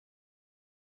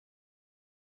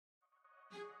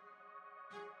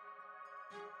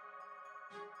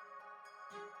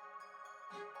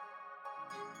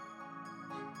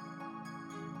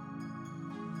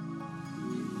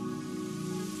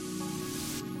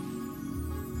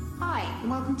Hi, and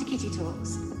welcome to Kitty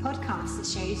Talks, the podcast that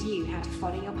shows you how to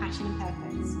follow your passion and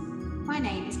purpose. My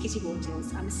name is Kitty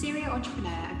Waters. I'm a serial entrepreneur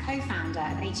and co-founder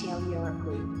of ATL Europe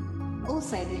Group,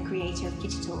 also the creator of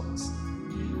Kitty Talks.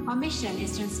 Our mission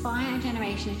is to inspire a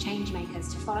generation of change makers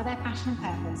to follow their passion and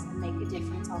purpose and make a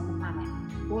difference on the planet.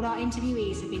 All our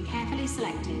interviewees have been carefully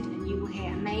selected, and you will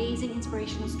hear amazing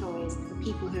inspirational stories of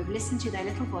people who have listened to their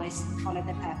little voice and followed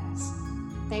their purpose.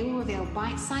 They will reveal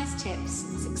bite-sized tips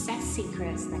and success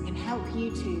secrets that can help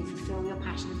you to fulfill your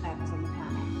passion and purpose on the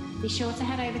planet. Be sure to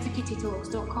head over to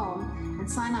kittytalks.com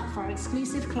and sign up for our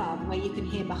exclusive club where you can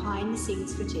hear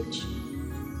behind-the-scenes footage.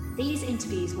 These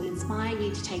interviews will inspire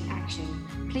you to take action.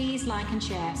 Please like and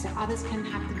share so others can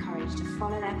have the courage to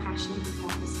follow their passion and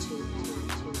purpose too.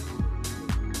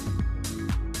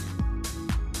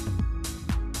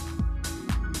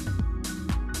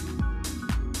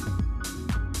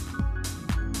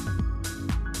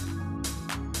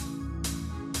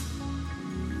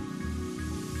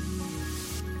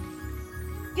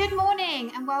 Good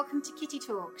morning and welcome to Kitty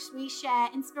Talks. We share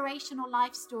inspirational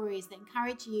life stories that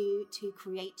encourage you to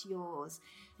create yours.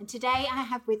 And today I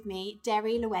have with me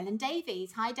Deri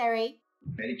Llwellyn-Davies. Hi, Deri.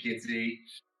 Hey, Kitty.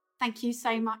 Thank you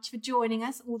so much for joining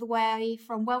us all the way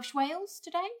from Welsh Wales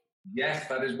today. Yes,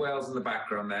 that is Wales in the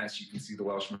background there. So you can see the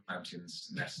Welsh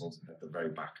mountains nestled at the very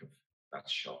back of that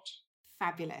shot.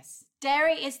 Fabulous.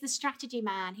 Deri is the strategy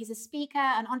man. He's a speaker,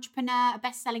 an entrepreneur, a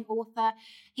best-selling author.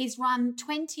 He's run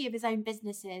 20 of his own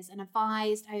businesses and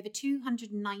advised over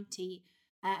 290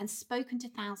 and spoken to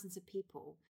thousands of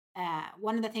people.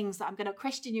 One of the things that I'm going to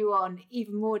question you on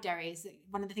even more, Deri, is that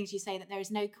one of the things you say that there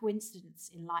is no coincidence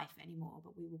in life anymore,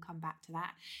 but we will come back to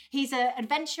that. He's an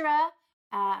adventurer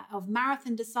of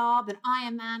Marathon des Sables and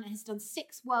Ironman, and has done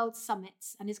 6 world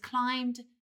summits and has climbed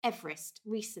Everest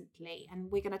recently, and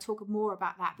we're going to talk more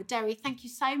about that. But Deri, thank you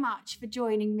so much for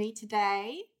joining me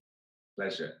today.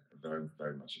 Pleasure. Very,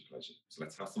 very much a pleasure. So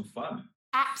let's have some fun.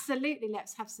 Absolutely,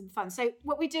 let's have some fun. So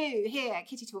what we do here at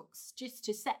Kitty Talks, just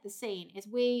to set the scene, is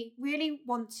we really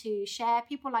want to share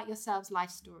people like yourselves' life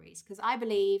stories, because I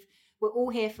believe we're all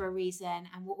here for a reason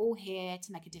and we're all here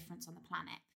to make a difference on the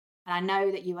planet. And I know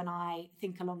that you and I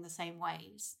think along the same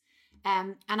ways.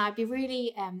 And I'd be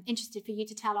really interested for you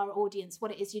to tell our audience what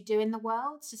it is you do in the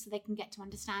world, just so they can get to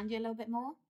understand you a little bit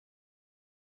more.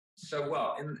 So,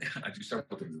 well, I do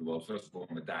several things in the world. First of all,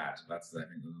 I'm a dad. That's I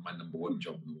think, my number one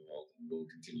job in the world, and will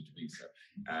continue to be so.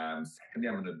 Secondly,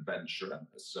 I'm an adventurer.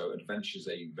 So adventure is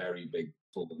a very big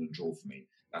pull and draw for me.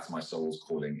 That's my soul's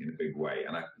calling in a big way.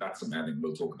 And that's something I think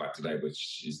we'll talk about today,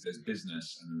 which is there's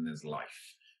business and then there's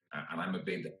life. And I'm a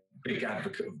big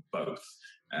advocate of both,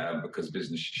 because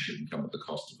business shouldn't come at the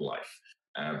cost of life.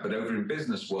 But over in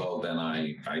business world, then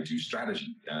I do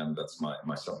strategy. That's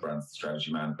my sub-brand,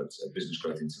 Strategy Man, but Business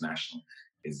Growth International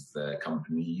is the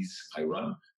companies I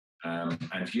run.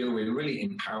 And here we're really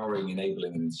empowering,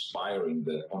 enabling, and inspiring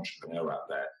the entrepreneur out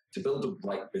there to build the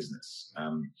right business.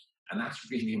 And that's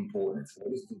really important. It's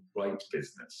what is the right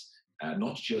business?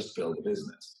 Not just build a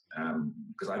business,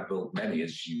 because I've built many,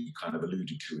 as you kind of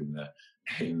alluded to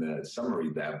in the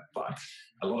summary there, but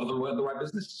a lot of them weren't the right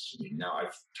businesses for me. Now, I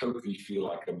totally feel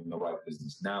like I'm in the right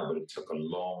business now, but it took a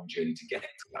long journey to get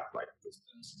to that right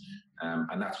business.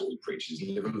 And that's what we preach, is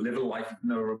live a life with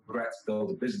no regrets,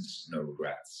 build a business with no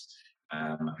regrets.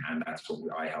 And that's what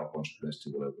I help entrepreneurs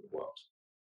do all over the world.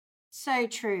 So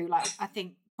true. Like, I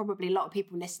think probably a lot of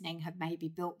people listening have maybe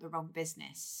built the wrong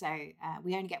business. So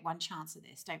we only get one chance at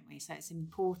this, don't we? So it's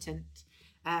important.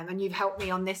 And you've helped me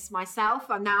on this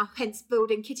myself. I'm now hence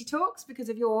building Kitty Talks because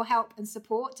of your help and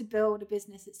support to build a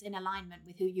business that's in alignment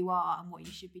with who you are and what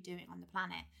you should be doing on the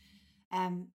planet.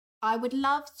 I would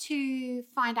love to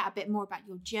find out a bit more about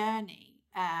your journey.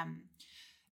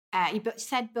 You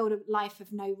said build a life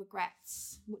of no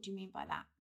regrets. What do you mean by that?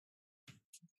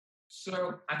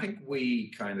 So I think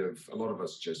a lot of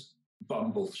us just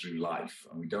bumble through life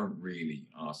and we don't really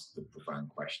ask the profound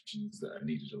questions that are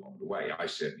needed along the way. I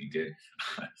certainly did.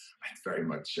 I very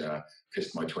much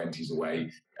pissed my 20s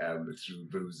away through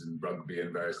booze and rugby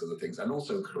and various other things, and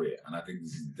also career. And I think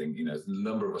this is the thing, a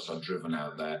number of us are driven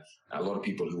out there. A lot of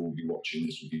people who will be watching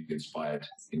this will be inspired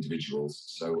individuals.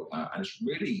 So, and it's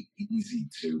really easy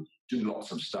to do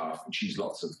lots of stuff and choose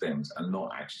lots of things and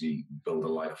not actually build a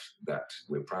life that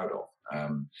we're proud of.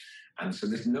 And so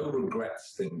this no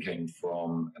regrets thing came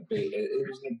from it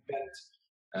was an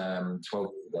event 12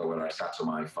 years ago where I sat on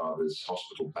my father's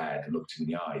hospital bed and looked him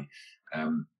in the eye.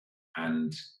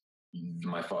 And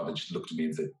my father just looked at me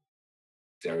and said,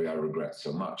 Deri, I regret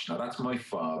so much. Now, that's my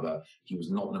father. He was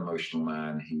not an emotional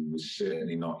man. He was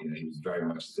certainly not, he was very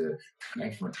much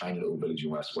from a tiny little village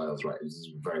in West Wales, right? It was this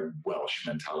very Welsh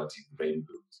mentality, the baby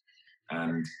boomers.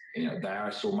 And, there I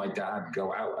saw my dad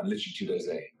go out, and literally 2 days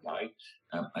later, he died.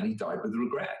 And he died with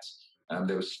regret.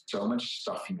 There was so much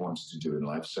stuff he wanted to do in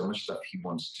life, so much stuff he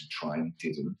wanted to try and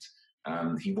didn't.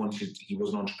 He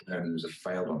was an entrepreneur, and he was a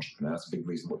failed entrepreneur. That's a big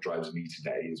reason what drives me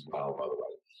today as well, by the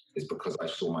way, is because I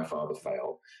saw my father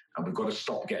fail. And we've got to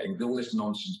stop getting all this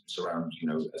nonsense around,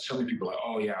 so many people are like,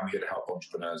 oh yeah, I'm here to help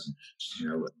entrepreneurs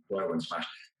and, grow and smash.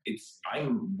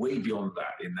 I'm way beyond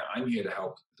that, in that I'm here to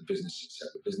help the business set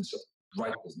the business up,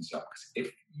 right business up. Because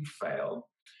if you fail,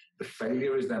 the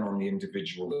failure is then on the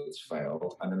individual that's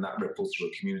failed, and then that ripples through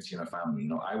a community and a family.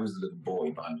 I was the little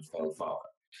boy behind a failed father.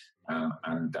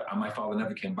 And my father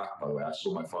never came back, by the way. I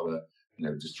saw my father,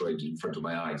 destroyed in front of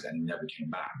my eyes, and he never came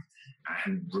back,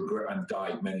 and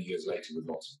died many years later with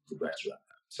lots of regret around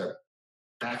that. So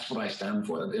that's what I stand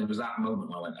for. It was that moment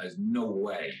when I went, there's no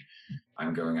way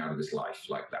I'm going out of this life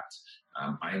like that.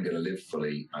 I am going to live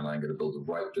fully, and I'm going to build the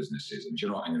right businesses. And do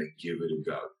you know what? I'm going to give it a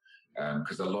go.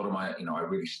 Because a lot of my, I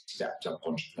really stepped up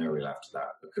entrepreneurial after that.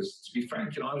 Because to be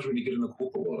frank, I was really good in the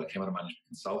corporate world. I came out of management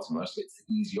consulting. Mostly it's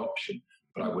the easy option,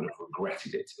 but I would have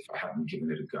regretted it if I hadn't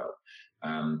given it a go.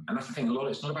 And that's the thing.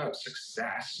 It's not about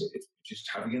success. It's just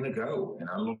having a go.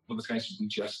 A lot of the cases, we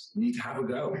just need to have a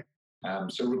go.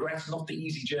 So regret's not the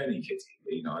easy journey,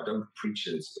 Kitty. I don't preach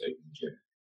it as an easy journey.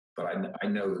 But I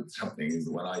know that something is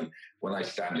when I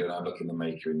stand here and I look in the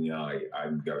maker in the eye,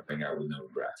 I'm going out with no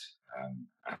regret.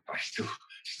 I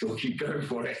still keep going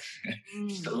for it.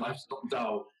 Still, life's not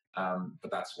dull,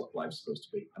 but that's what life's supposed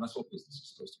to be, and that's what business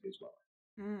is supposed to be as well.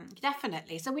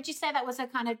 Definitely. So, would you say that was a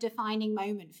kind of defining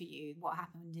moment for you? What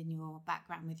happened in your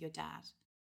background with your dad?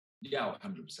 Yeah,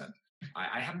 100%.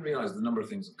 I hadn't realized the number of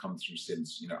things that come through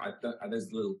since,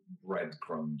 there's little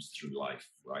breadcrumbs through life,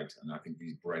 right? And I think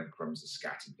these breadcrumbs are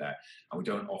scattered there, and we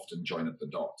don't often join up the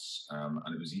dots. And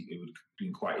it would have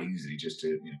been quite easy just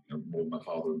to, mourn my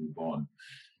father and move on.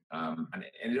 And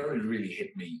it only really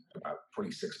hit me about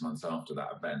probably 6 months after that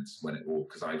event,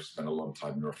 because I've spent a lot of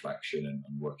time in reflection and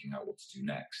working out what to do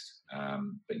next.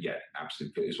 But yeah,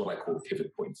 absolutely. It's what I call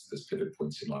pivot points. There's pivot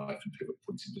points in life and pivot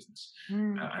points in business.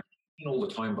 And all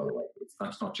the time, by the way.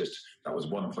 That's not just, that was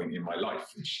one point in my life,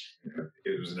 which,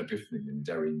 it was an epiphany, and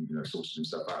Deri, sorted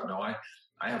himself out. No, I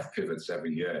have pivots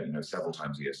every year, several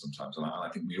times a year sometimes. And I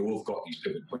think we all have got these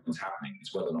pivot points happening.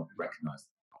 It's whether or not we recognize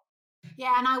them.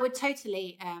 Yeah, and I would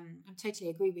totally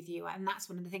agree with you. And that's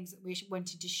one of the things that we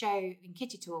wanted to show in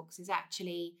Kitty Talks is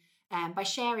actually by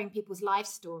sharing people's life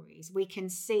stories, we can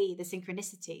see the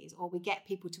synchronicities, or we get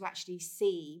people to actually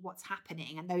see what's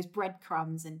happening and those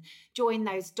breadcrumbs and join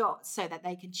those dots so that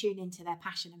they can tune into their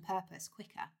passion and purpose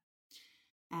quicker.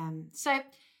 So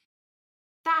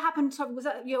that happened, was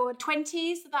that your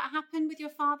 20s that happened with your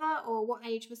father, or what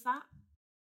age was that?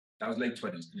 That was late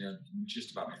 20s,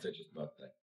 just about my 30th birthday.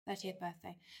 30th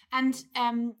birthday. And,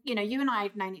 you and I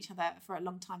have known each other for a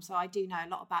long time, so I do know a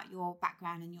lot about your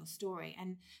background and your story.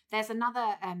 And there's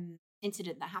another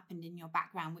incident that happened in your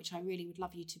background, which I really would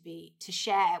love you to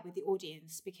share with the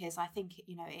audience, because I think,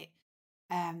 it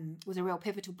was a real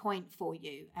pivotal point for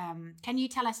you. Can you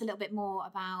tell us a little bit more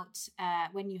about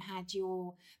when you had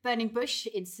your burning bush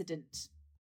incident?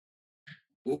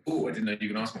 Oh, I didn't know you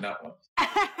were going to ask me that one.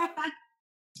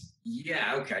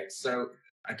 Yeah, okay. So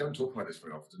I don't talk about this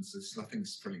very often, so I think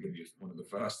this is probably going to be one of the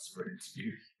firsts for an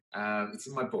interview. It's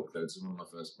in my book, though. It's one of my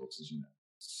first books, as you know.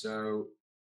 So,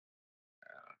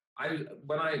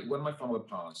 when my father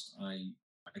passed,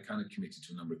 I kind of committed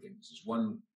to a number of things. There's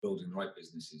one, building the right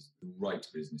businesses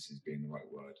being the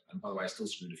right word. And by the way, I still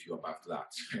screwed a few up after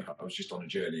that. I was just on a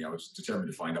journey. I was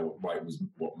determined to find out what right was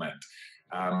what meant.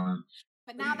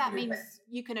 But now that means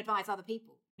you can advise other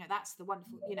people. That's the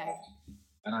wonderful,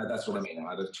 And that's what I mean.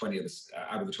 Out of the 20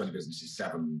 businesses,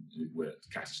 7 were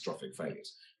catastrophic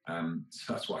failures.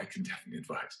 So that's why I can definitely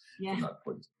advise from that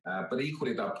point. But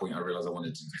equally at that point, I realized I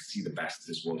wanted to see the best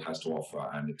this world has to offer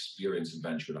and experience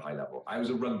adventure at a high level. I was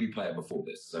a rugby player before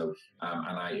this. So,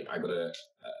 and I got a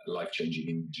life-changing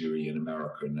injury in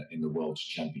America in the World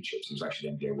Championships. It was actually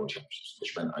NBA World Championships,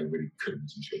 which meant I really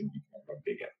couldn't and shouldn't be playing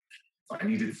rugby again. I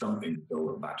needed something to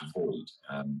fill that void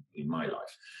in my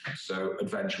life. So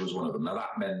adventure was one of them. Now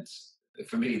that meant,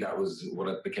 for me, that was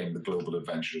what became the Global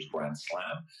Adventurers Grand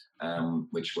Slam,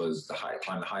 which was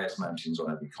climb the highest mountains on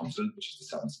every continent, which is the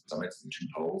 7 summits, the 2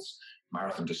 poles,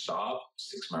 Marathon des Sables,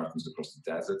 6 marathons across the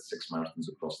desert, 6 marathons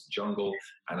across the jungle,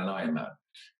 and an Ironman.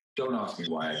 Don't ask me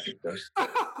why I picked those.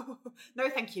 No,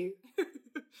 thank you.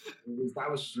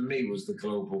 That was for me was the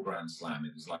global Grand Slam.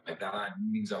 It was like that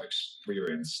means I've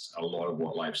experienced a lot of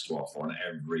what life's to offer on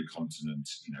every continent.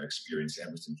 Experienced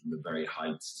everything from the very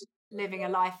heights to living a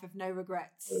life of no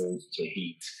regrets, to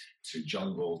heat, to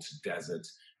jungle, to desert.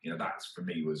 That's for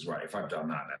me was right. If I've done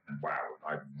that, then wow,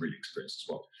 I've really experienced as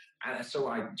well. And so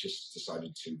I just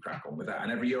decided to crack on with that.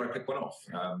 And every year I pick one off.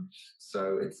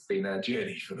 So it's been a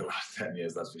journey for the last 10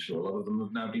 years, that's for sure. A lot of them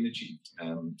have now been achieved.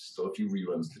 Still a few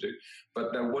reruns to do.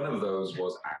 But one of those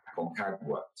was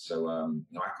Aconcagua. So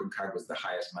Aconcagua is the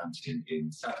highest mountain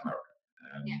in South America.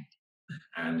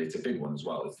 And it's a big one as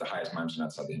well. It's the highest mountain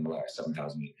outside the Himalayas,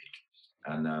 7,000 meter peak.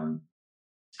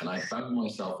 And I found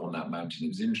myself on that mountain. It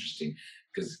was interesting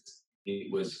because it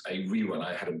was a rerun.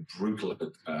 I had a brutal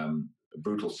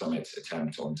summit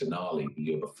attempt on Denali the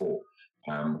year before,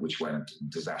 which went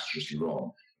disastrously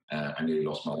wrong. I nearly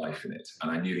lost my life in it,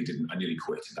 and I nearly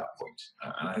quit at that point.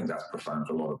 And I think that's profound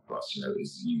for a lot of us.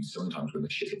 Is sometimes when the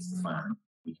shit hits the fan,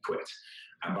 we quit.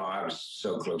 And I was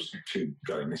so close to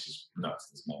going, this is nuts,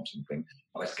 this mountain thing.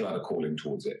 But I still had a calling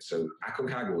towards it. So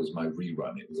Aconcagua was my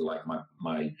rerun. It was like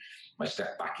my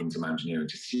step back into mountaineering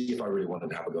to see if I really wanted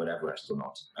to have a go at Everest or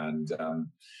not. And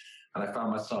I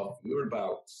found myself, we were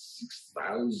about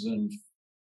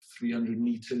 6,300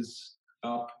 meters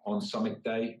up on summit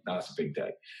day. Now, that's a big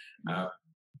day.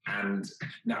 And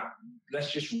now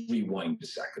let's just rewind a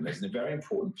second. There's a very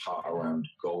important part around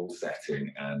goal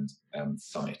setting and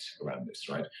summit around this,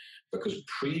 right? Because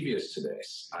previous to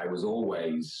this, I was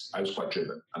quite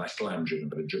driven, and I still am driven,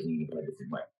 but I'm driven in a very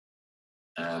different way.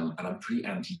 And I'm pretty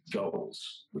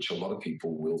anti-goals, which a lot of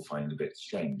people will find a bit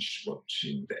strange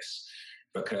watching this,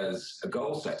 because a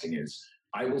goal setting is,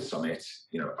 I will summit,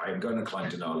 I'm going to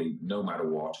climb Denali no matter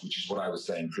what, which is what I was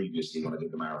saying previously when I did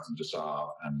the Marathon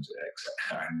Dressage and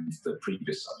the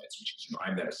previous summits, which is,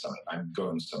 I'm there to summit, I'm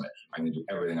going to summit, I'm going to do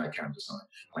everything I can to summit.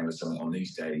 I'm going to summit on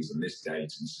these days and this date, and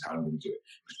this is how I'm going to do it.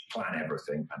 Just plan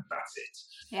everything, and that's it.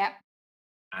 Yeah.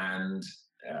 And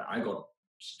I got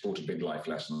taught a big life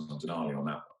lesson on Denali on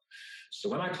that one. So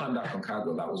when I climbed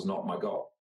Aconcagua, that was not my goal.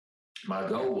 My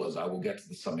goal was, I will get to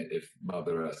the summit if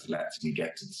Mother Earth lets me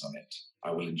get to the summit.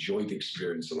 I will enjoy the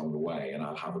experience along the way, and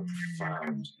I'll have a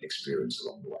profound experience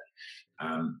along the way.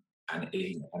 And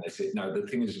it's it. Now, the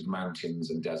thing is with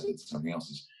mountains and deserts and something else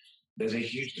is, there's a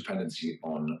huge dependency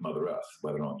on Mother Earth,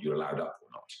 whether or not you're allowed up or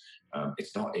not.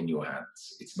 It's not in your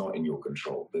hands. It's not in your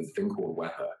control. There's a thing called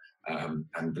weather.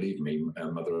 And believe me,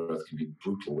 Mother Earth can be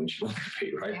brutal when she wants to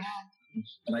be, right? Yeah.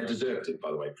 And I deserved it, by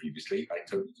the way, previously. I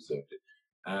totally deserved it.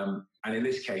 And in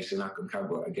this case, in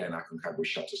Aconcagua, Aconcagua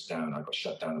shut us down. I got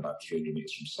shut down about 300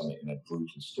 meters from summit in a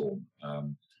brutal storm.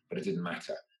 But it didn't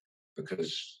matter,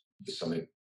 because the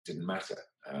summit didn't matter.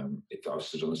 If I was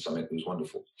stood on the summit, it was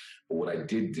wonderful. But what I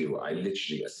did do, I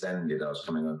literally ascended. I was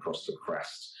coming across the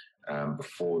crest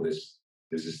before this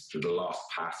the last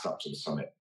pass up to the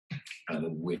summit. And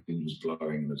the wind was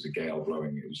blowing, and there was a gale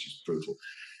blowing. It was just brutal.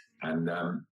 And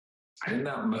in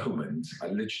that moment, I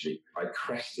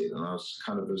crested, and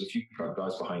there was a few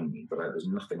guys behind me, but there was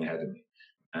nothing ahead of me.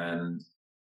 And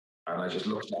I just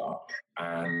looked up,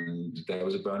 and there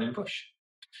was a burning bush.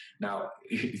 Now,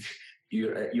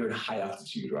 you're at high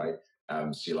altitude, right?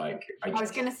 So you're like... I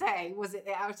was going to say, was it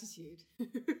the altitude?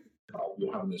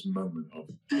 You're having this moment of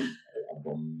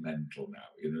mental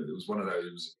now. It was one of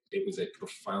those, it was a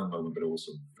profound moment, but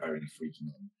also very freaking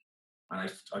moment. And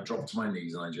I dropped to my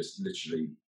knees, and I just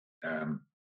literally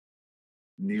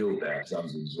kneeled there because I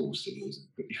was exhausted.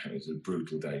 It was a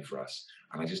brutal day for us.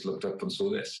 And I just looked up and saw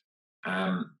this.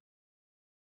 And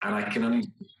I can only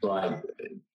describe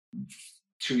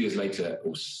 2 years later,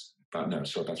 about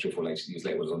 3 or 4 years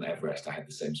later, I was on Everest. I had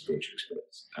the same spiritual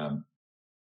experience.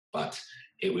 But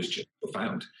it was just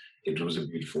profound. It was a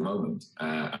beautiful moment,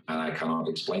 and I cannot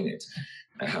explain it.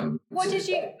 What did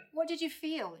you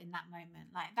feel in that moment?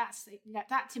 Like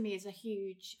that to me is a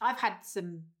huge. I've had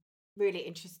some really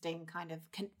interesting kind of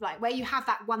where you have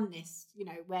that oneness,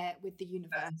 where with the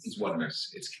universe. It's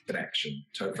oneness. It's connection.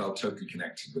 Felt totally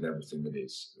connected with everything that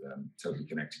is. Totally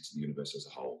connected to the universe as a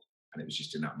whole. And it was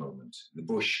just in that moment. The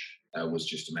bush was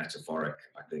just a metaphoric,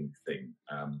 I think, thing.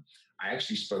 I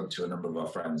actually spoke to a number of our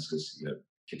friends because,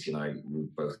 Kitty and I were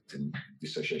both in the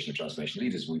Association of Transformation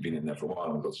Leaders. We've been in there for a while,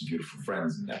 and we've got some beautiful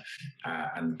friends in there.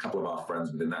 And a couple of our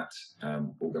friends within that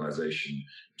organization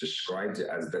described it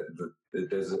as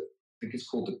there's I think it's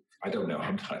called I don't know a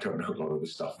lot of the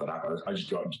stuff, but I just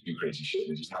go out and do crazy shit,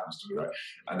 and it just happens to me, right?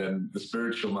 And then the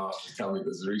spiritual masters tell me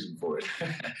there's a reason for it.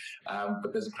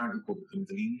 But there's apparently called the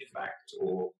Kundalini effect,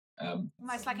 or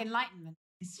almost like enlightenment.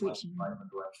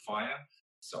 Enlightenment around fire.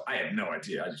 So I had no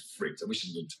idea. I just freaked. I wish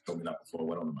you'd told me that before I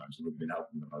went on the mountain. It would have been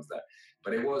helping when I was there.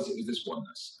 But it was this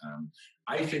oneness.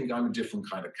 I think I'm a different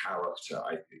kind of character.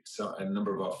 I think so. A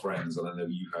number of our friends, and I know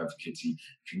you have, Kitty,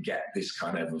 can get this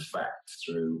kind of effect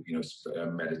through,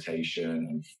 meditation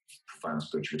and profound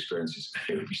spiritual experiences.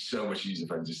 It would be so much easier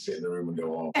if I could just sit in the room and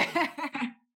go on.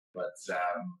 But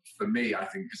for me, I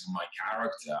think because of my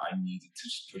character, I needed to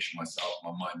push myself,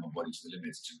 my mind, my body to the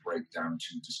limits to break down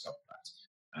to discover that.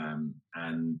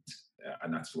 And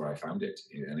that's where I found it.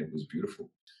 And it was beautiful.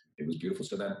 It was beautiful.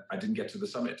 So then I didn't get to the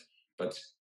summit, but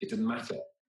it didn't matter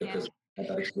because I had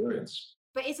that experience.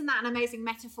 But isn't that an amazing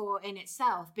metaphor in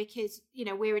itself? Because,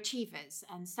 we're achievers,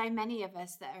 and so many of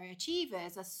us that are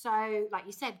achievers are so, like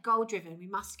you said, goal driven. We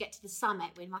must get to the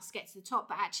summit. We must get to the top.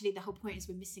 But actually the whole point is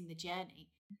we're missing the journey.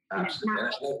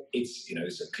 Absolutely.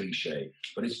 It's a cliche,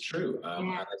 but it's true.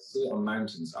 And I see it on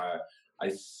mountains. I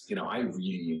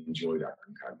really enjoyed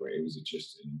Aconcagua. It was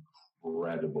just an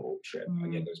incredible trip.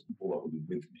 Again, there's people that were with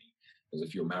me. There's a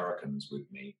few Americans with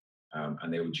me.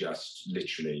 And they were just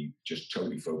literally just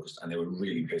totally focused, and they were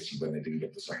really pissy when they didn't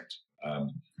get the summit.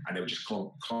 And they were just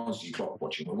constantly clock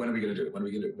watching. Well, when are we going to do it? When are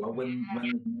we going to do it? Well, when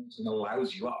it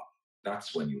allows you up,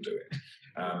 that's when you'll do it.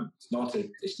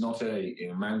 It's not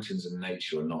a mountains and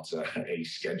nature are not a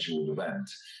scheduled event.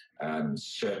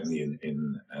 Certainly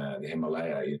in the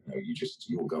Himalaya,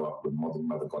 you'll go up when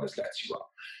Mother Goddess lets you up.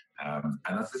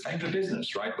 And that's the same for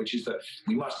business, right? Which is that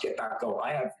we must get that goal.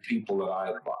 I have people that I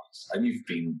advise, and you've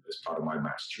been as part of my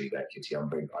mastery there, Kitty. I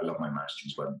love my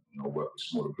masteries when I work with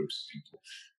smaller groups of people,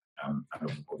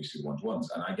 and obviously one-to-ones.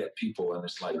 And I get people, and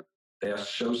it's like they are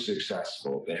so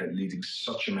successful, they're leading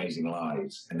such amazing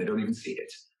lives, and they don't even see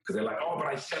it because they're like, "Oh, but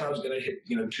I said I was going to hit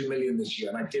 2 million this year,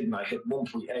 and I didn't. I hit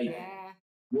 1.8. Yeah.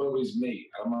 Woe is me."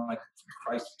 And I'm like,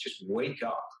 Christ, just wake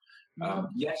up.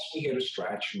 Yes, we're here to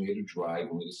stretch, and we're here to drive,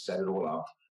 and we're here to set it all up.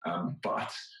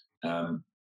 But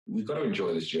we've got to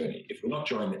enjoy this journey. If we're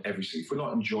not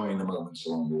enjoying the moments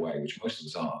along the way, which most of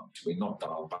us aren't, we're not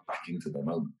dialed back into the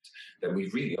moment, then we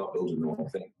really are building the wrong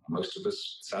thing. Most of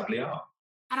us, sadly, are.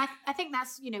 And I think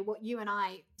that's, what you and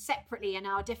I separately in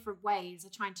our different ways are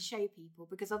trying to show people,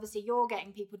 because obviously you're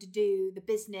getting people to do the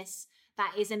business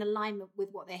that is in alignment with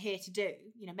what they're here to do,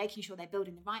 making sure they're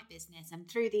building the right business. And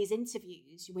through these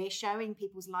interviews, we're showing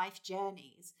people's life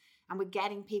journeys, and we're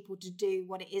getting people to do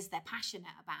what it is they're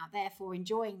passionate about, therefore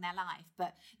enjoying their life,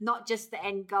 but not just the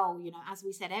end goal. As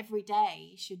we said, every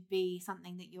day should be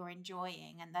something that you're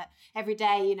enjoying, and that every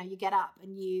day, you get up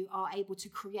and you are able to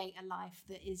create a life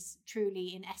that is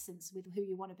truly in essence with who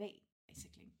you want to be,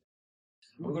 basically.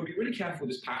 We're going to be really careful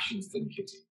with this passions thing,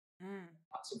 Kitty.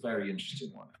 That's a very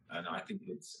interesting one, and I think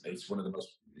it's one of the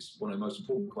most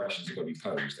important questions that got to be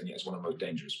posed, and yet it's one of the most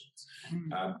dangerous ones.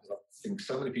 I think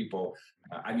so many people,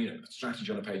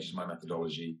 strategy on a page is my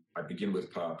methodology. I begin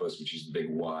with purpose, which is the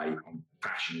big why, and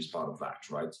passion is part of that,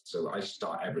 right? So I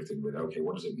start everything with, okay,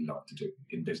 what does it mean to do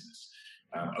in business?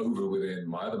 Over within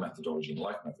my other methodology and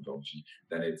life methodology,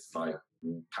 then it's like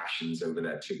passions over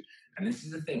there too. And this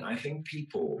is the thing, I think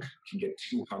people can get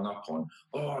too hung up on,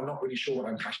 I'm not really sure what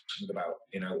I'm passionate about,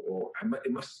 or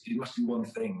it must be one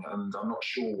thing, and I'm not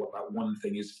sure what that one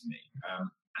thing is for me. And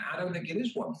I don't think it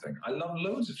is one thing. I love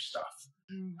loads of stuff.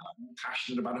 I'm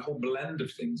passionate about a whole blend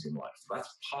of things in life.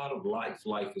 That's part of life.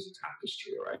 Life is a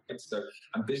tapestry, right?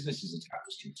 And business is a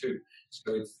tapestry too.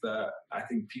 So it's I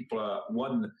think people are,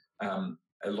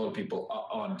 a lot of people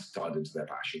aren't tied into their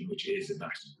passion, which is a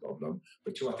massive problem.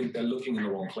 But two, I think they're looking in the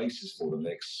wrong places for them.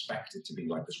 They expect it to be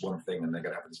like this one thing, and they're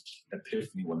going to have this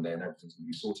epiphany one day and everything's going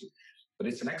to be sorted. But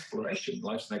it's an exploration.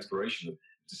 Life's an exploration of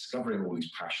discovering all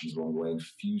these passions along the way and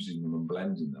fusing them and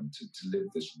blending them to live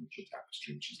this richer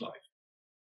tapestry, which is life.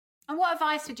 And what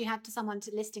advice would you have to someone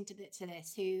listening to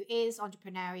this who is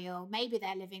entrepreneurial? Maybe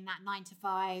they're living that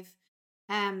 9-to-5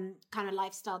 kind of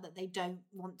lifestyle that they don't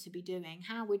want to be doing.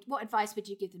 What advice would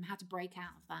you give them how to break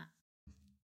out of that?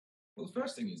 Well, the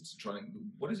first thing is to try,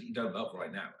 what is it you don't love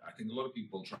right now? I think a lot of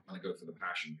people trying to go for the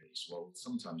passion piece. Well,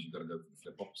 sometimes you've got to go for the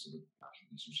flip opposite of the passion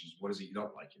piece, which is, what is it you're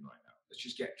not liking right now?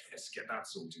 Let's get that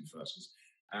sorted first.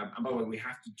 And by the way, we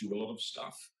have to do a lot of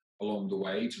stuff along the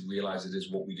way to realize it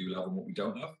is what we do love and what we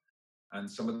don't love. And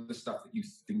some of the stuff that you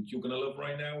think you're going to love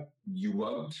right now, you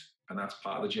won't. And that's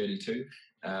part of the journey too.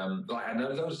 I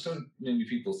know so many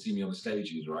people see me on the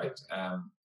stages, right?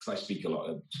 Because I speak a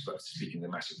lot, speaking the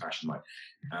massive passion of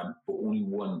mine, but only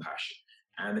one passion.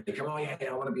 And they come, I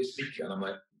want to be a speaker. And I'm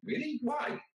like, really?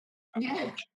 Why?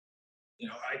 Yeah.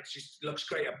 It just looks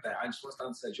great up there. I just want to stand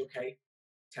on stage. Okay,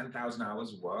 10,000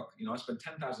 hours of work. I spend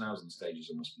 10,000 hours on stages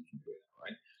in my speaking career,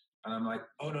 right? And I'm like,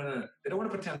 oh, no. They don't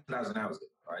want to put 10,000 hours in,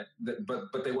 right?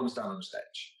 But they want to stand on the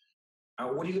stage.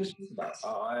 What are you going to speak about?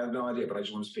 I have no idea, but I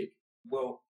just want to speak.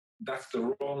 Well, that's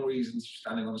the wrong reasons for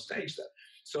standing on the stage there.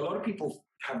 So a lot of people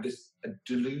have this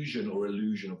delusion or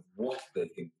illusion of what they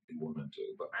think they want to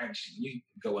do, but actually you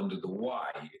go under the why,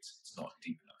 it's not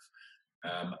deep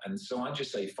enough. And so I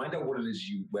just say, find out what it is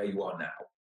where you are now,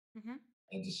 Mm-hmm.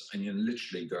 and you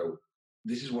literally go,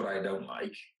 this is what I don't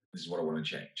like, this is what I want to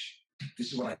change.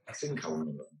 This is what I think I want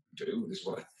to do. This is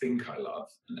what I think I love.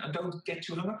 And don't get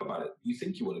too hung up about it. You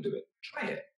think you want to do it, try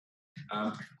it.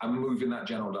 And move in that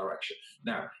general direction.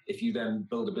 Now, if you then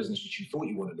build a business which you thought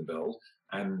you wanted to build,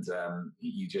 and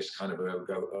you just kind of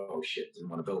go, oh shit, didn't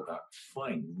want to build that,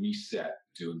 fine, reset,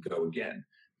 do and go again.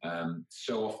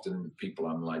 So often people,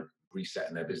 I'm like,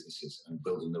 resetting their businesses and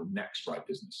building the next right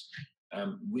business.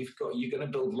 You're going to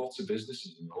build lots of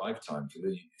businesses in your lifetime.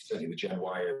 Certainly the Gen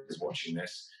Y is watching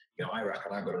this. I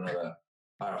reckon I've got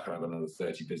another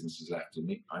 30 businesses left in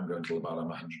me. I'm going till about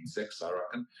 106, I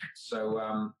reckon.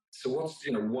 So what's,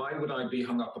 why would I be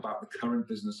hung up about the current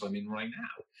business I'm in right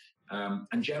now?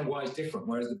 And Gen Y is different.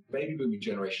 Whereas the baby booming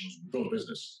generation, we build a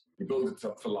business, we build it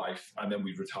up for life, and then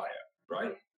we retire,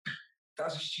 right?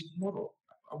 That's a stupid model.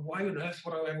 Why on earth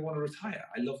would I ever want to retire?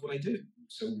 I love what I do.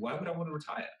 So why would I want to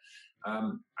retire?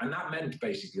 And that meant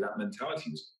basically, that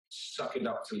mentality was suck it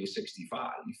up till you're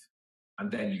 65, and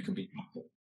then you can be happy.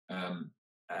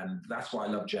 And that's why I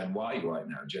love Gen Y right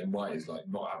now. Gen Y is like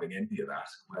not having any of that,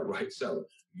 right? So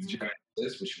Gen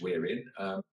X, which we're in,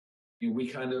 we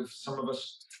kind of, some of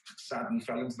us sadly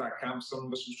fell into that camp. Some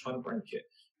of us was trying to break it.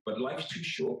 But life's too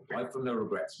short. Life with no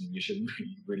regrets. I mean, you shouldn't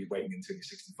be really waiting until you're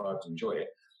 65 to enjoy it.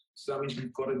 So that means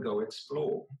we've got to go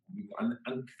explore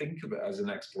and think of it as an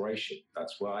exploration.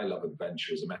 That's why I love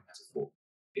adventure as a metaphor.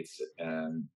 It's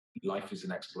life is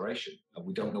an exploration, and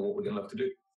we don't know what we're going to love to do.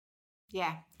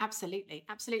 Yeah, absolutely.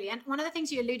 Absolutely. And one of the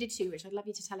things you alluded to, which I'd love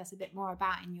you to tell us a bit more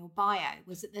about in your bio,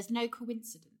 was that there's no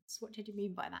coincidence. What did you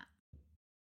mean by that?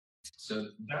 So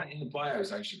that in the bio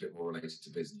is actually a bit more related to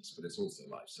business, but it's also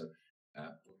life. So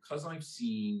because I've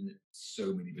seen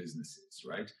so many businesses,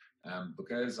 right?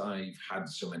 Because I've had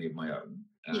so many of my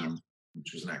own,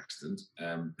 which was an accident,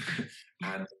 and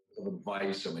I've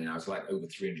advised so many. I was like over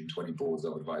 320 boards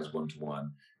I've advised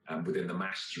one-to-one. Within the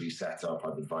Mastery setup,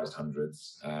 I've advised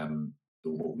hundreds.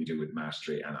 What we do with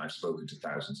Mastery, and I've spoken to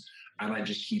thousands, and I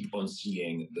just keep on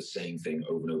seeing the same thing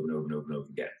over and over and over and over and over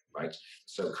again, right?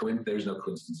 So there's no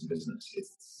coincidence in business.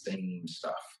 It's the same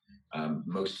stuff.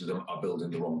 Most of them are building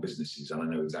the wrong businesses, and I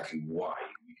know exactly why.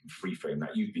 You can free frame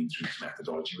that. You've been through this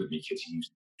methodology with me, Kitty.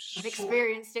 I've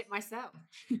experienced it myself.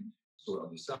 Saw it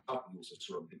on yourself. You also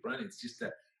saw it on the brand. It's just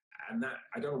that. And that,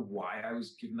 I don't know why I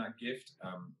was given that gift.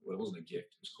 Well, it wasn't a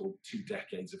gift. It was called 2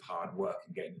 decades of hard work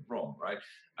and getting it wrong, right?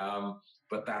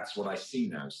 But that's what I see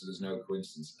now. So there's no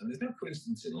coincidence, and there's no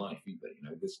coincidence in life either.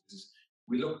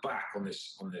 We look back on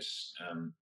this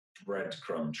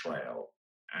breadcrumb trail,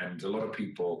 and a lot of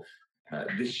people.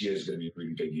 This year is going to be a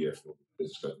really big year for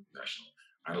Business Growth International,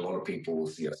 and a lot of people will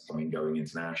see us going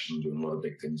international, doing a lot of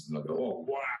big things, and they'll go, "Oh,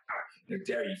 wow!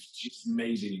 Deri, it's just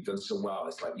amazing. You've done so well."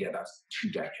 It's like, yeah, that's 2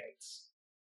 decades.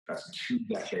 That's 2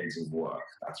 decades of work.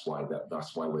 That's why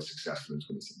we're successful in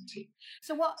 2017.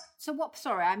 So what?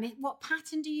 Sorry, I mean, what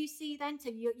pattern do you see then? So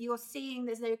you're seeing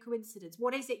there's no coincidence.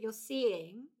 What is it you're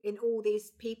seeing in all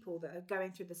these people that are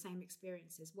going through the same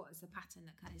experiences? What is the pattern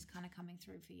that is kind of coming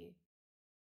through for you?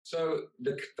 So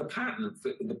the pattern,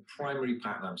 the primary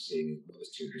pattern I'm seeing is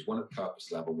 2. There's one at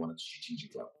purpose level, one at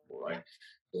strategic level, right?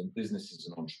 In businesses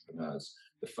and entrepreneurs,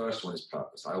 the first one is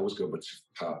purpose. I always go with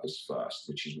purpose first,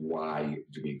 which is why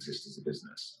do we exist as a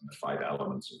business, and the 5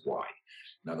 elements of why.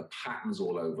 Now, the patterns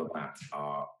all over that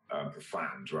are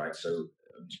profound, right? So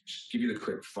just give you the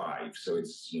quick 5. So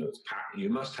it's you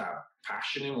must have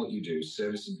passion in what you do,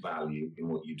 service and value in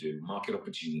what you do, market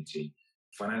opportunity,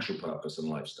 financial purpose, and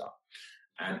lifestyle.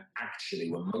 And actually,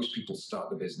 when most people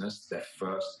start the business, their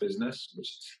first business,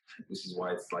 this is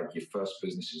why it's like your first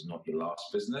business is not your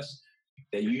last business,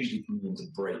 they're usually coming to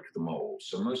break the mold.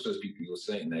 So most of those people you're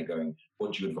saying, they're going,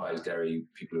 what do you advise, Deri,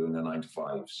 people who are in their 9 to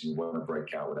 5s, who want to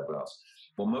break out, whatever else?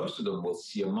 Well, most of them will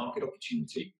see a market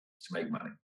opportunity to make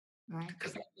money. Right.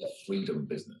 Because that's their freedom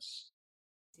business.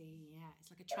 Yeah,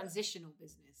 it's like a transitional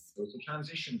business. So it's a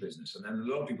transition business, and then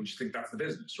a lot of people just think that's the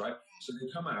business, right? So they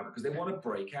come out because they want to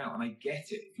break out, and I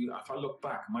get it. If I look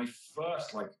back, my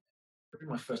first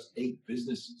 8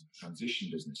 businesses, transition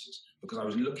businesses, because I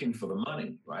was looking for the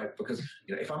money, right? Because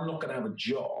if I'm not going to have a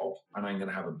job and I'm going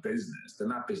to have a business, then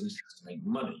that business has to make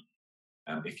money.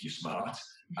 If you're smart,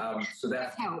 so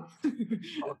that helps.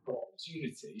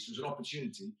 Opportunity. So it's an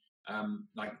opportunity.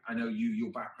 Like I know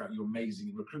your background, you're amazing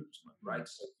in recruitment, right?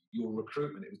 So your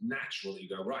recruitment, it was natural that you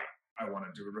go, right, I want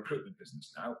to do a recruitment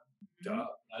business now. Duh.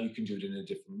 Now you can do it in a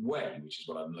different way, which is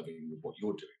what I'm loving with what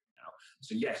you're doing now.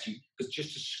 So yes, because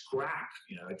just to scrap,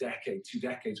 a decade, 2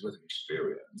 decades worth of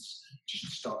experience, just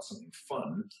to start something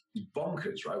fun, is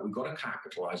bonkers, right? We've got to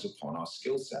capitalize upon our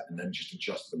skill set and then just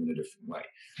adjust them in a different way.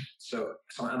 So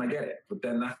and I get it, but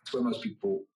then that's where most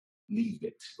people leave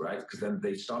it, right? Because then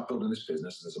they start building this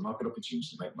business, and there's a market opportunity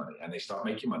to make money, and they start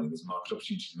making money. There's a market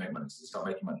opportunity to make money, so they start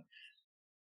making money.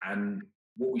 And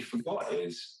what we forgot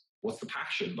is, what's the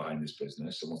passion behind this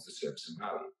business and what's the service and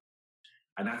value?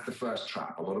 And that's the first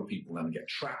trap. A lot of people then get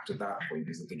trapped at that point,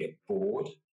 is that they get bored,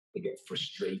 they get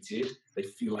frustrated, they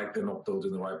feel like they're not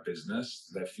building the right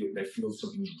business, they feel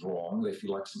something's wrong, they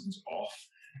feel like something's off.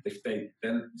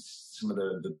 Then some of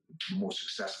the more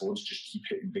successful ones just keep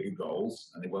hitting bigger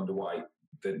goals, and they wonder why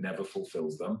that never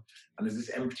fulfills them. And there's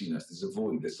this emptiness, there's a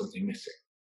void, there's something missing.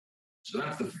 So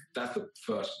that's the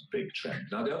first big trend.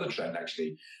 Now, the other trend,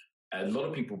 actually, a lot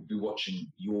of people will be watching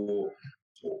your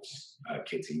talks,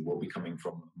 Kitty, will be coming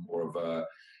from more of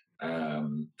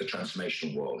the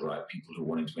transformational world, right? People who are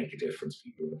wanting to make a difference,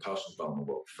 people in the personal development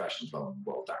world, professional development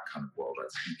world, that kind of world,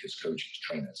 right? Speakers, coaches,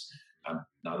 trainers.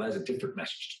 Now, there's a different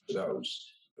message to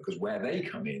those, because where they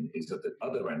come in is at the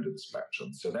other end of the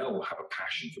spectrum. So they'll have a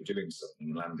passion for doing something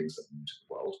and landing something into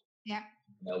the world. Yeah.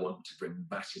 They'll want to bring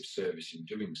massive service in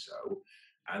doing so.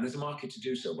 And there's a market to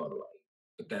do so, by the way.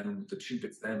 But then the 2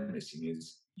 bits they're missing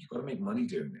is, you've got to make money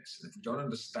doing this. And if you don't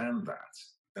understand that,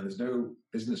 then there's no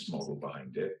business model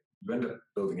behind it. You end up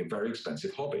building a very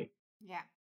expensive hobby. Yeah.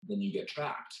 Then you get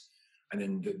trapped. And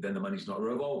then the money's not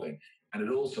revolving. And it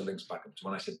also links back up to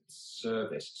when I said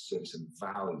service and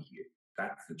value.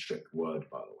 That's the trick word,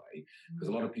 by the way, because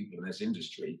a lot of people in this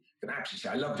industry can actually say,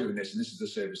 I love doing this, and this is the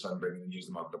service I'm bringing, and use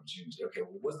the market opportunity. Okay,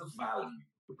 well, what's the value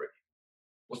you're bringing?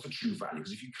 What's the true value?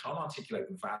 Because if you can't articulate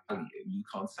the value, you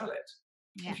can't sell it.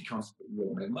 Yeah. If you can't sell it, you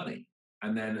won't make money.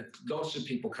 And then lots of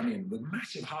people come in with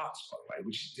massive hearts, by the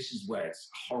way, this is where it's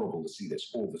horrible to see this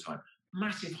all the time.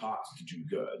 Massive hearts to do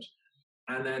good.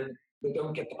 And then they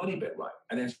don't get the money bit right.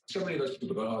 And then so many of those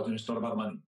people go, oh, it's not about the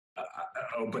money.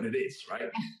 But it is, right?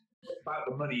 It's about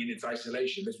the money in its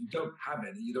isolation. If you don't have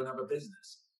any, you don't have a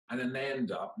business. And then they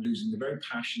end up losing the very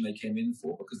passion they came in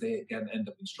for, because they again end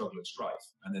up in struggle and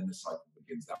strife. And then the cycle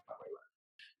begins that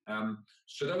way around.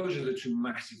 So those are the 2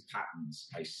 massive patterns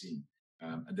I see.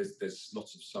 And there's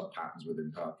lots of sub patterns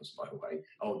within purpose, by the way.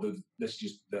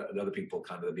 The other people,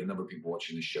 there'll be a number of people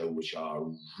watching the show which are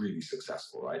really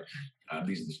successful, right?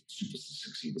 These are the super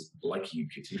succeeders, like you,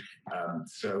 Kitty.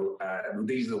 So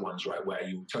these are the ones, right, where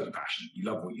you're totally passionate, you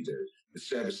love what you do, the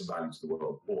service and value to the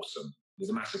world, awesome. There's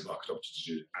a massive market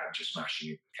opportunity and just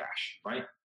smashing it cash, right?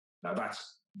 Now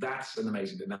that's an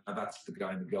amazing. Now that's the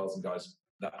guy and the girls and guys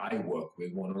that I work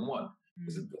with one-on-one.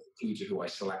 Is a key to who I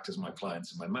select as my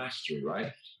clients in my mastery,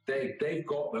 right? They've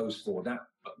got those 4 down.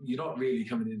 You're not really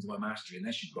coming into my mastery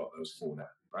unless you've got those 4 down,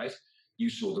 right? You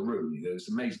saw the room. There's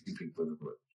amazing people in the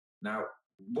room. Now,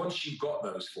 once you've got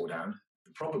those 4 down,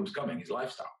 the problem's coming is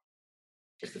lifestyle.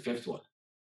 It's the 5th one.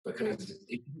 Because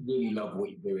if you really love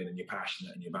what you're doing and you're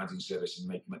passionate and you're managing service and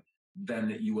making money,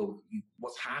 then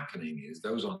what's happening is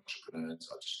those entrepreneurs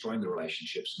are destroying the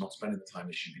relationships, not spending the time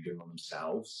they should be doing on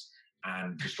themselves,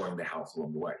 and destroying their health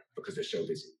along the way because they're so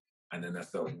busy. And then that's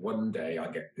the one day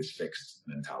I get this fixed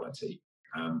mentality.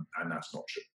 And that's not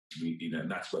true.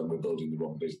 And that's when we're building the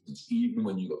wrong business. Even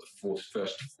when you got the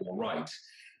first 4 right.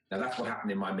 Now that's what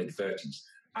happened in my mid-30s.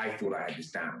 I thought I had this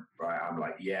down, right? I'm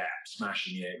like, yeah,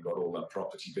 smashing it, got all the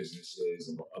property businesses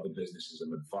and got other businesses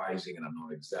I'm advising, and I'm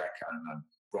not exec, and I'm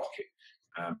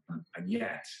rocking. And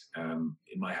yet,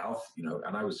 in my health,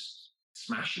 and I was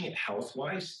smashing it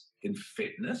health-wise in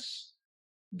fitness,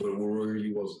 but it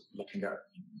really was looking at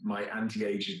my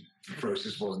anti-aging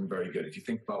process wasn't very good. If you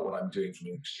think about what I'm doing from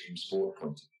an extreme sport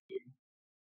point of view,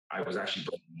 I was actually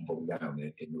breaking my body down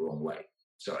in the wrong way.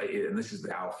 So, and this is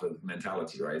the alpha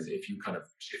mentality, right? If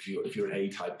you're an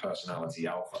A-type personality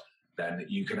alpha, then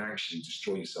you can actually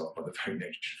destroy yourself by the very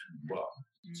nature of who you are.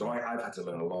 So I've had to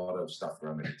learn a lot of stuff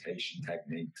around meditation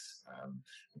techniques,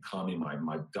 calming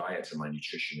my diet and my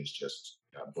nutrition is just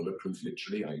bulletproof,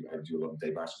 literally. I do a lot of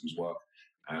Dave Asprey's work.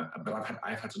 But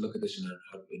I've had to look at this in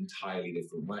an entirely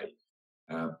different way.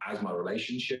 As my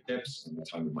relationships and the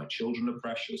time with my children are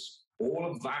precious, all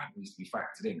of that needs to be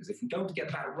factored in. Because if we don't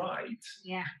get that right,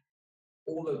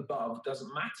 all above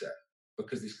doesn't matter,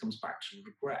 because this comes back to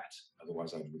regret.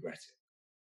 Otherwise, I'd regret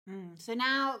it. So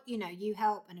now, you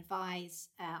help and advise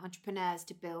entrepreneurs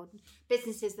to build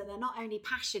businesses that they're not only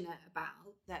passionate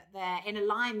about, that they're in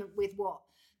alignment with what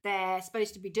they're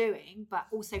supposed to be doing, but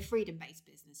also freedom-based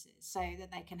businesses, so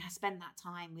that they can spend that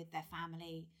time with their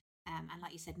family, and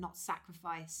like you said, not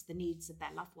sacrifice the needs of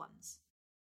their loved ones.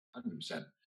 100%.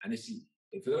 And if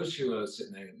for those who are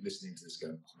sitting there listening to this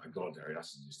going, oh my God, Deri,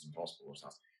 that's just impossible.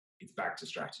 It's back to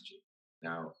strategy.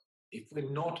 Now, if we're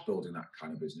not building that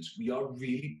kind of business, we are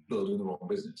really building the wrong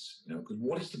business. Because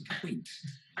what is the point?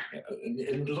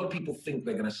 And a lot of people think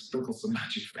they're going to sprinkle some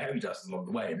magic fairy dust along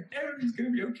the way and everything's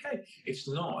going to be okay. It's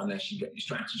not unless you get your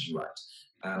strategy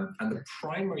right. And the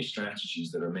primary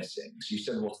strategies that are missing, so you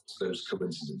said what's those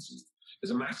coincidences?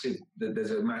 There's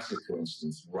a massive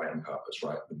coincidence right in purpose,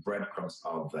 right? The breadcrumbs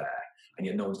are there, and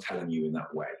yet no one's telling you in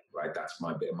that way, right? That's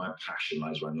my passion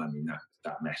lies around landing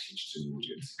that message to the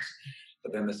audience.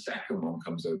 But then the second one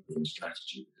comes over in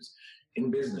strategy, because in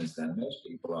business, then most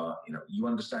people are, you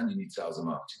understand you need sales and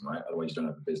marketing, right? Otherwise you don't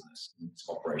have a business. It's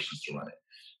operations to run it.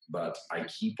 But I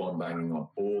keep on banging on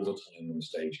all the time on the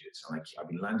stages, and I've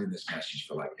been landing this message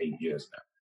for like 8 years now.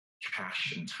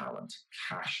 Cash and talent,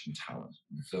 cash and talent.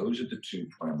 Those are the two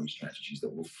primary strategies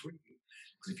that will free you.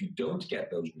 Because if you don't get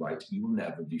those right, you will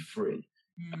never be free.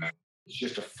 It's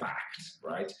just a fact,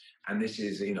 right? And this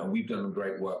is, we've done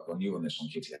great work on you on this one,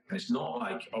 Kitty. And it's not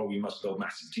like, oh, you must build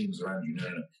massive teams around you. No.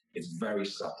 It's very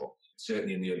subtle.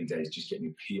 Certainly in the early days, just getting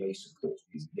your PA support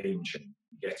is game changing.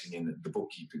 Getting in the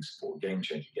bookkeeping support, game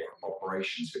changing. Getting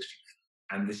operations fixed.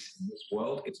 And in this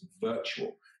world, it's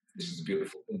virtual. This is a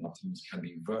beautiful thing. Our teams can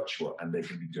be virtual, and they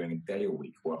can be doing a day a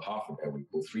week, or half a day a week,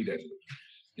 or 3 days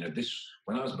a week.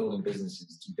 When I was building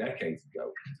businesses 2 decades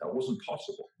ago, that wasn't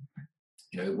possible.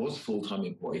 It was full-time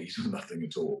employees with nothing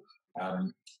at all,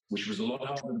 which was a lot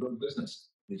harder to build a business.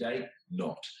 Today,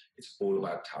 not. It's all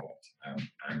about talent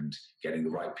and getting the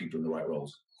right people in the right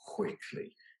roles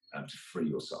quickly to free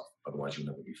yourself. Otherwise, you'll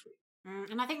never be free.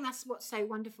 And I think that's what's so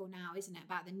wonderful now, isn't it,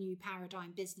 about the new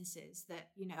paradigm businesses that,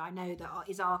 I know that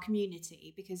is our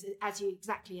community, because as you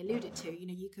exactly alluded to,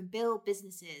 you can build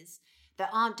businesses that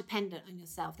aren't dependent on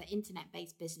yourself. They're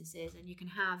internet-based businesses, and you can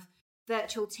have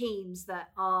virtual teams that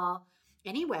are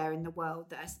anywhere in the world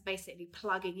that are basically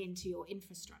plugging into your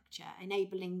infrastructure,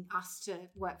 enabling us to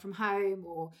work from home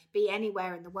or be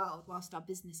anywhere in the world whilst our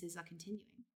businesses are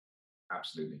continuing.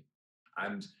 Absolutely.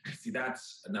 And see,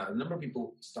 that's now a number of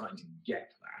people starting to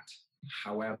get that.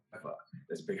 However,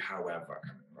 there's a big however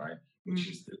coming, right? Which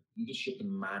is the leadership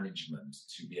and management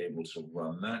to be able to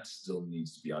run that still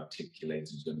needs to be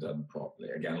articulated and done properly.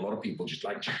 Again, a lot of people just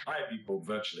like to hire people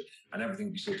virtually and everything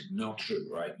will be sort of not true,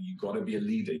 right? You've got to be a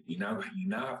leader. You now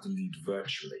have to lead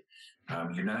virtually.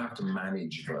 You now have to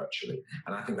manage virtually.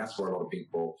 And I think that's where a lot of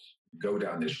people go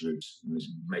down this route and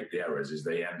make the errors, is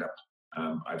they end up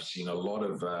I've seen a lot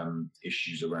of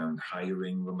issues around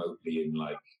hiring remotely in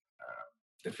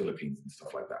the Philippines and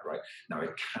stuff like that, right? Now,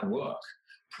 it can work,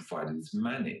 provided it's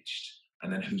managed.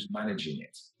 And then who's managing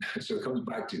it? So it comes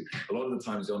back to a lot of the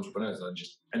times the entrepreneurs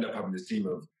just end up having this team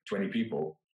of 20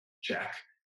 people. Check.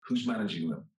 Who's managing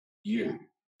them? You.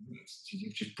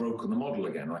 You've just broken the model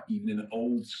again, right? Even in an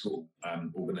old school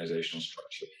organizational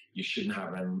structure, you shouldn't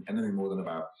have anything more than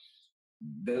about.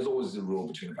 There's always a rule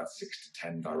between about 6 to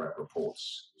 10 direct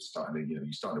reports. You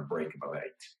start to break above 8.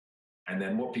 And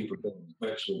then what people do is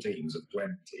virtual teams of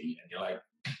 20, and you're like,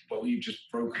 well, you just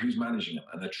broke, who's managing them?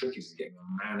 And the trick is getting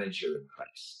a manager in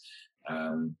place.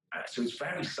 So it's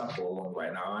very subtle along the way.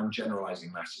 Now, I'm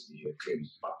generalizing massively here, clearly,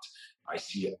 but I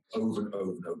see it over and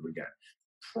over and over again.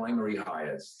 Primary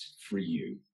hires to free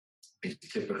you is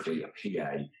typically a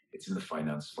PA, it's in the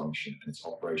finance function, and it's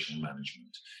operational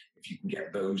management. If you can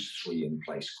get those 3 in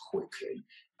place quickly,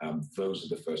 those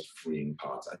are the first freeing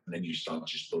parts. And then you start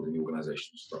just building the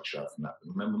organizational structure out from that.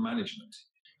 But remember, management.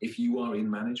 If you are in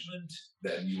management,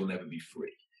 then you will never be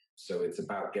free. So it's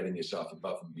about getting yourself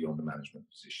above and beyond the management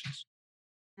positions.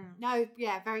 No,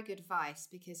 yeah, very good advice,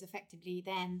 because effectively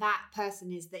then that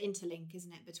person is the interlink,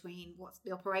 isn't it, between what's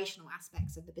the operational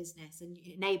aspects of the business, and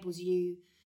it enables you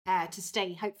to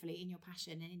stay hopefully in your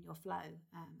passion and in your flow,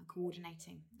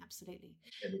 coordinating. Absolutely.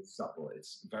 And it's subtle.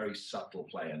 It's very subtle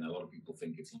play, and a lot of people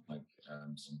think it's like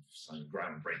some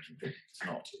groundbreaking thing. It's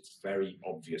not. It's very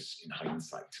obvious in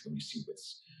hindsight when you see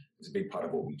this. It's a big part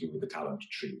of what we do with the talent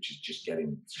tree, which is just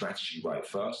getting strategy right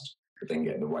first, but then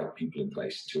getting the right people in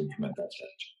place to implement that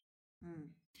strategy.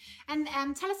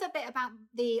 And tell us a bit about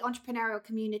the entrepreneurial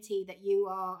community that you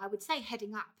are, I would say,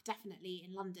 heading up definitely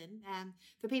in London.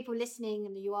 For people listening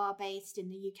and you are based in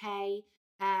the UK,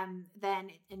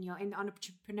 then and you're in the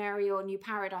entrepreneurial new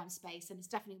paradigm space, and it's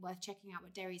definitely worth checking out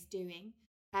what Deri's doing.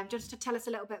 Just to tell us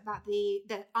a little bit about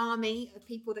the army of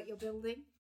people that you're building.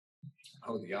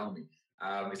 Oh, the army.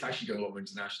 It's actually going a lot more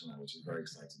international now, which is very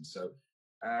exciting. So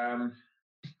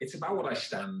it's about what I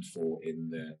stand for in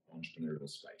the entrepreneurial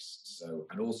space. So,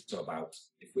 and also about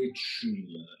if we're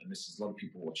truly, and this is a lot of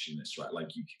people watching this, right?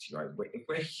 Like you, Kitty, right? If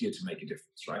we're here to make a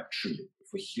difference, right? Truly, if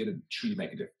we're here to truly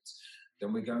make a difference,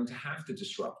 then we're going to have to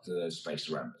disrupt the space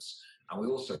around us. And we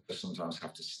also sometimes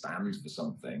have to stand for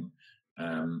something.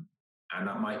 And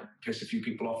that might piss a few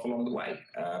people off along the way.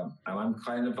 And I'm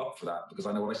kind of up for that because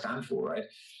I know what I stand for, right?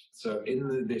 So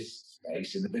in this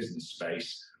space, in the business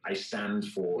space, I stand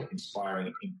for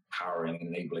inspiring, empowering,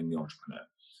 and enabling the entrepreneur.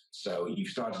 So you've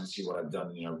started to see what I've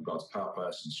done, regards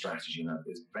purpose and strategy, and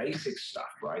there's basic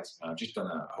stuff, right? I've just done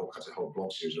a whole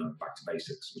blog series on Back to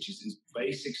Basics, which is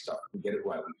basic stuff. If we get it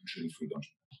right, we can truly free the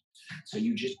entrepreneur. So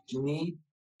you just need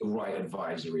the right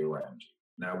advisory around you.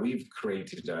 Now, we've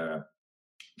created the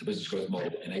business growth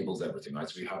model enables everything, right?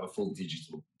 So we have a full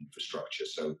digital infrastructure.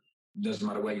 So it doesn't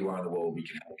matter where you are in the world, we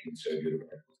can help you and serve you in a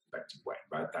very effective way,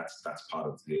 right? That's part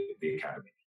of the academy.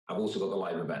 I've also got the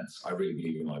live events. I really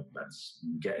believe in live events,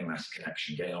 getting that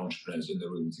connection, getting entrepreneurs in the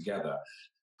room together.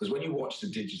 Because when you watch the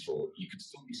digital, you can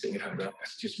still be sitting at home going,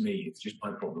 it's just me, it's just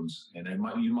my problems. And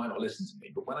you might not listen to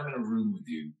me. But when I'm in a room with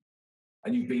you,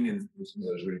 and you've been in some of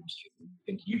those rooms, you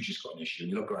think you've just got an issue,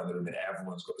 and you look around the room and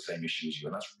everyone's got the same issue as you.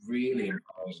 And that's really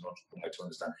empowering as an entrepreneur to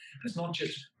understand. And it's not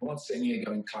just, I'm not sitting here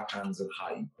going clap hands and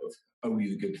hype of only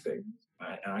the good things.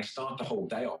 Right? And I start the whole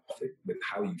day off with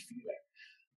how you feel it.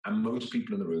 And most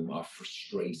people in the room are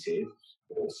frustrated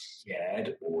or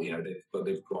scared, or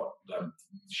they've got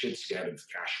shit scared of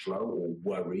cash flow or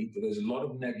worried. But there's a lot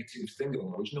of negative things going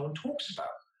on which no one talks about.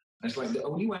 And it's like the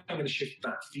only way I'm going to shift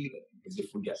that feeling is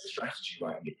if we get the strategy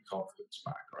right and get your confidence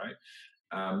back, right?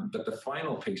 But the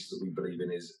final piece that we believe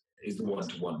in is the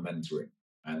one-to-one mentoring.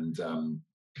 And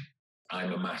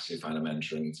I'm a massive fan of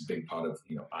mentoring. It's a big part of,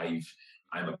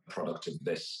 I'm a product of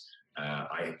this.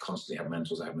 I constantly have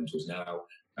mentors. I have mentors now.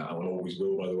 I will always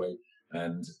will, by the way.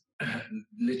 And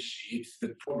literally,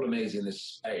 the problem is in this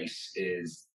space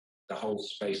is the whole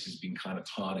space has been kind of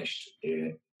tarnished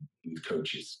with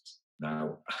coaches.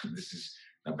 Now,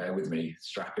 now bear with me,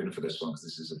 strap in for this one, because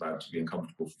this is about to be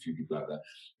uncomfortable for a few people out there.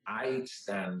 I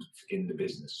stand in the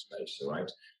business space, all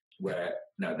right, where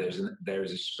now there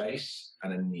is a space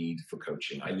and a need for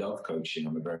coaching. I love coaching.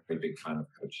 I'm a very, very big fan of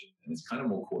coaching. And it's kind of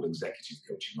more called executive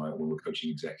coaching, right, when we're coaching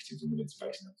executives in the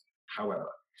mid-space now. However,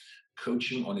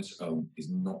 coaching on its own is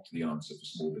not the answer for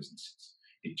small businesses.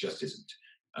 It just isn't.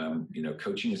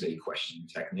 Coaching is a questioning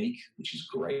technique, which is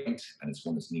great, and it's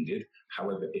one that's needed.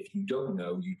 However, if you don't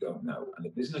know, you don't know. And the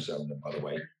business owner, by the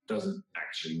way, doesn't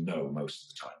actually know most of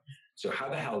the time. So how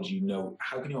the hell do you know?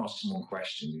 How can you ask someone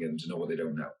questions and get them to know what they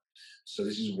don't know? So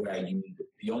this is where you need,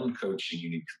 beyond coaching, you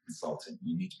need consulting.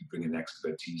 You need to be bringing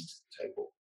expertise to the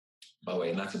table. By the way,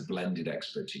 and that's a blended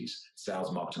expertise: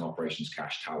 sales, marketing, operations,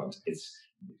 cash, talent.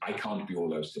 I can't be all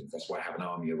those things. That's why I have an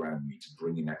army around me to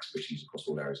bring in expertise across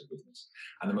all areas of business.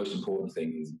 And the most important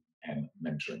thing is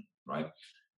mentoring, right?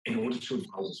 In order to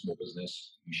advise a small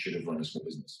business, you should have run a small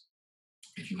business.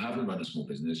 If you haven't run a small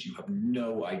business, you have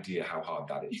no idea how hard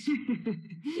that is.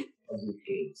 It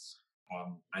is.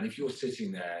 And if you're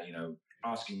sitting there,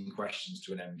 asking questions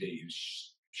to an MD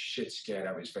who's shit scared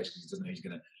out of his face because he doesn't know he's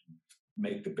going to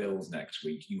make the bills next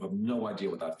week, you have no idea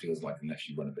what that feels like unless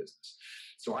you run a business.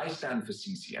 So I stand for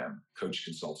CCM, coach,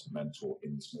 consultant, mentor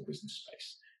in the small business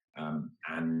space.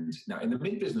 And now in the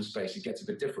mid-business space, it gets a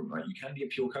bit different, right? You can be a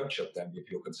pure coach up there and be a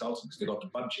pure consultant because they've got the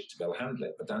budget to be able to handle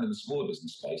it. But down in the smaller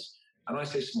business space, and I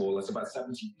say small, that's about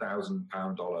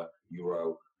 £70,000,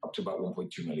 euro, up to about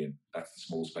 1.2 million. That's the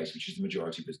small space, which is the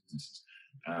majority of businesses.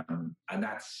 And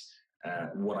that's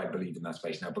what I believe in that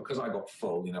space now. Because I got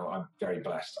full, I'm very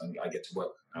blessed. I get to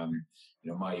work,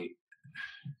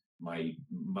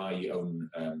 my own,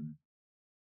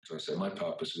 my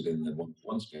purpose within the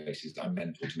one-to-one space is I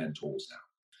mentor to mentors now.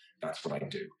 That's what I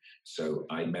do. So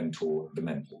I mentor the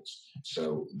mentors.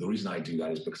 So the reason I do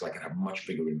that is because I can have much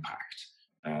bigger impact.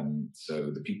 So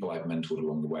the people I've mentored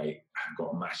along the way have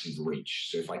got massive reach.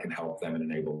 So if I can help them and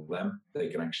enable them, they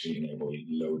can actually enable a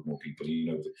load more people.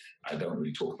 I don't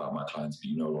really talk about my clients,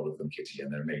 but a lot of them, Kitty,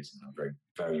 and they're amazing. I'm very,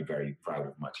 very, very proud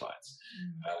of my clients,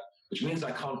 which means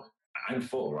I'm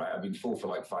full, right? I've been full for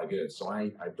like 5 years. So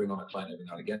I bring on a client every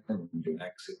now and again and do an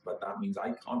exit, but that means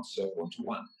I can't serve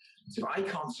one-to-one. So if I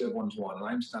can't serve one-to-one and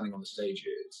I'm standing on the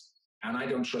stages and I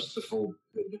don't trust the coaching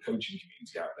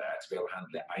community out there to be able to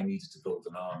handle it, I needed to build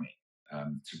an army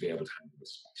to be able to handle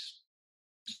this space.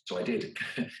 So I did.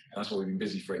 And that's why we've been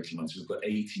busy for 18 months. We've got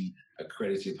 80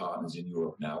 accredited partners in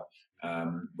Europe now.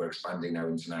 We're expanding now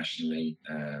internationally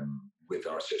with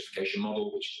our certification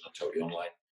model, which is not totally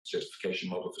online. certification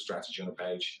model for strategy on a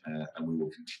page, and we will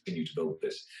continue to build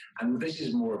this. And this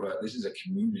is a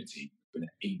community to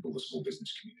enable the small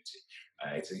business community.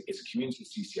 It's a community of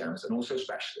CCMs and also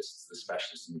specialists, the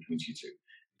specialists in the community too.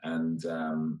 And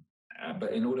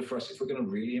but in order for us, if we're going to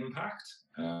really impact,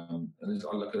 and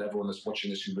I look at everyone that's watching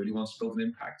this who really wants to build an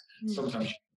impact, sometimes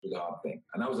you do the hard thing.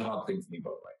 And that was a hard thing for me,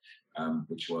 by the way,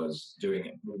 which was doing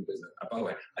it. By the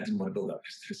way, I didn't want to build that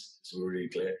business, so we're really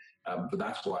clear. But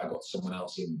that's why I got someone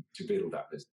else in to build that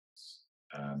business.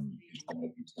 And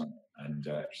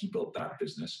he built that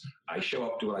business. I show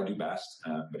up to what I do best,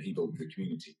 but he built the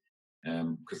community.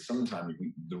 Because sometimes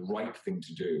the right thing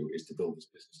to do is to build this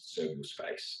business to serve your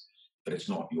space, but it's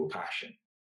not your passion.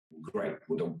 Great,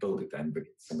 well, don't build it then, but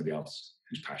it's somebody else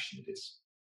whose passion it is.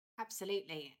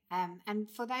 Absolutely. And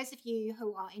for those of you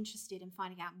who are interested in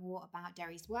finding out more about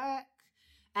Deri's work,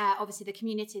 obviously the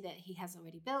community that he has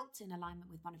already built in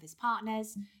alignment with one of his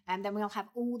partners, and then we'll have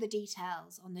all the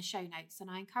details on the show notes. And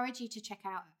I encourage you to check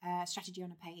out Strategy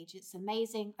on a Page. It's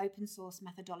amazing open source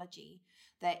methodology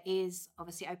that is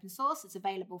obviously open source. It's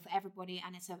available for everybody,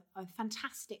 and it's a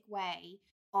fantastic way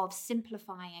of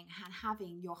simplifying and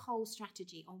having your whole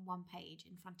strategy on one page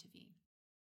in front of you.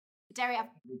 Deri,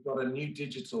 we've got a new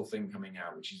digital thing coming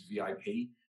out, which is VIP.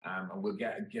 And we'll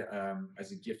get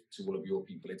as a gift to all of your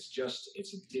people. It's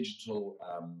a digital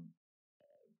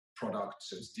product,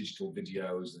 so it's digital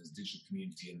videos and there's digital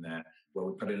community in there where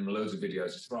we put in loads of videos.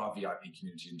 It's for our VIP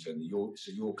community internally.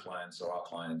 Your clients are our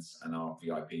clients and our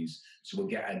VIPs. So we'll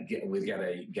get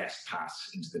a guest pass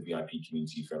into the VIP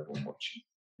community for everyone watching.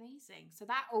 Amazing. So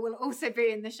that will also be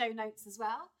in the show notes as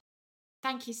well.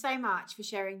 Thank you so much for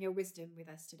sharing your wisdom with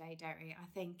us today, Deri. I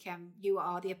think you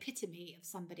are the epitome of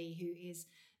somebody who is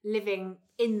living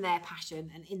in their passion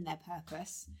and in their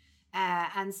purpose,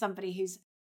 and somebody who's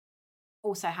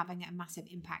also having a massive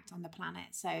impact on the planet.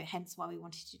 So hence why we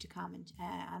wanted you to come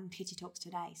and Kitty Talks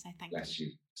today. So thank you. Bless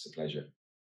you. It's a pleasure.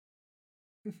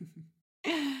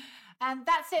 And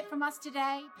that's it from us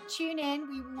today. Tune in.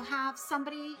 We will have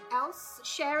somebody else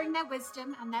sharing their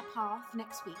wisdom and their path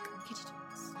next week on Kitty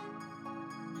Talks.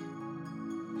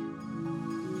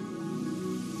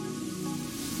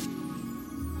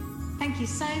 Thank you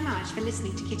so much for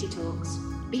listening to Kitty Talks.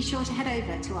 Be sure to head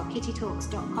over to our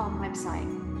kittytalks.com website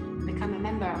and become a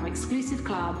member of our exclusive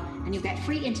club, and you'll get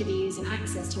free interviews and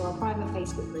access to our private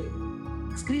Facebook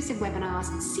group, exclusive webinars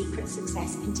and secret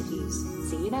success interviews.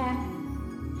 See you there.